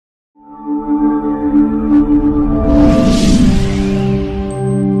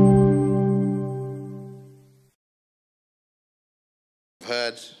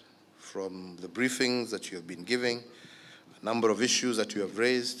Heard from the briefings that you have been giving, a number of issues that you have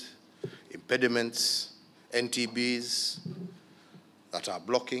raised, impediments, NTBs that are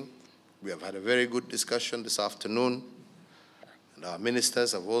blocking. We have had a very good discussion this afternoon, and our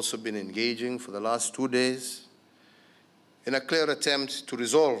ministers have also been engaging for the last 2 days in a clear attempt to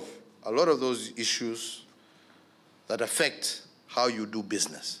resolve a lot of those issues that affect how you do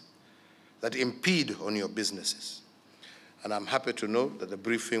business, that impede on your businesses. And I'm happy to note that the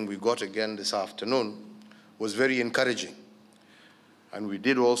briefing we got again this afternoon was very encouraging. And we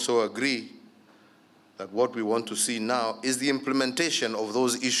did also agree that what we want to see now is the implementation of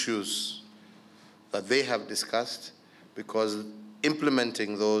those issues that they have discussed, because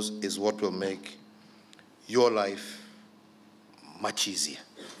implementing those is what will make your life much easier.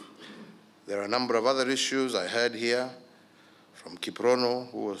 There are a number of other issues I heard here from Kiprono,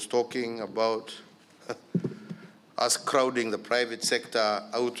 who was talking about us crowding the private sector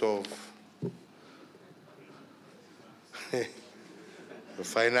out of the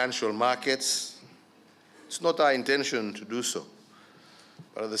financial markets. It's not our intention to do so.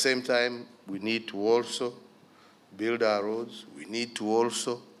 But at the same time, we need to also build our roads. We need to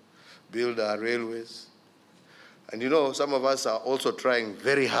also build our railways. And you know, some of us are also trying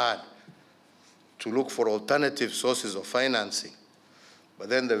very hard to look for alternative sources of financing. But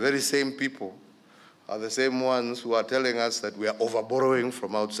then the very same people are the same ones who are telling us that we are over-borrowing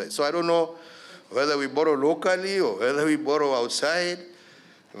from outside. So I don't know whether we borrow locally or whether we borrow outside.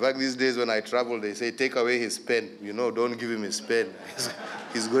 In fact, these days when I travel, they say, take away his pen. You know, don't give him his pen.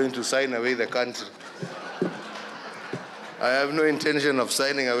 He's going to sign away the country. I have no intention of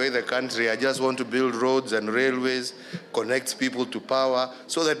signing away the country. I just want to build roads and railways, connect people to power,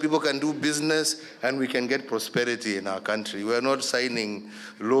 so that people can do business and we can get prosperity in our country. We are not signing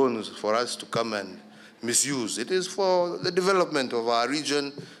loans for us to come and misuse. It is for the development of our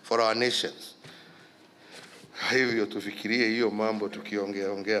region, for our nations. Hivyo tufikirie hiyo mambo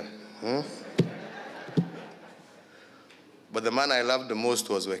tukiongea. But the man I loved the most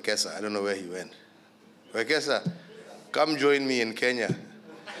was Wekesa. I don't know where he went. Wekesa, come join me in Kenya.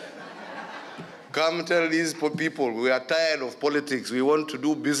 Come tell these people we are tired of politics. We want to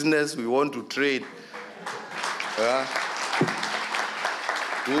do business. We want to trade.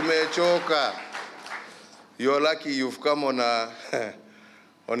 Tumechoka. You're lucky you've come on a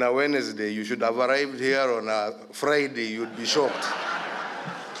Wednesday. You should have arrived here on a Friday. You'd be shocked.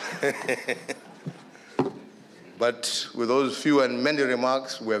 But with those few and many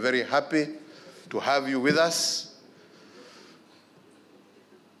remarks, we're very happy to have you with us,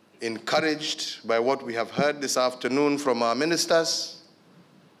 encouraged by what we have heard this afternoon from our ministers.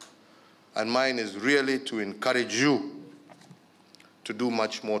 And mine is really to encourage you to do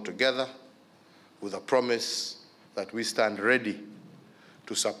much more together, with a promise that we stand ready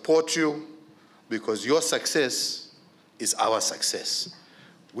to support you, because your success is our success.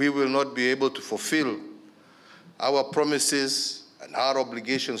 We will not be able to fulfill our promises and our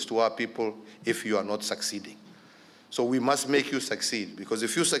obligations to our people if you are not succeeding. So we must make you succeed, because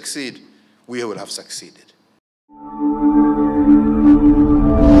if you succeed, we will have succeeded.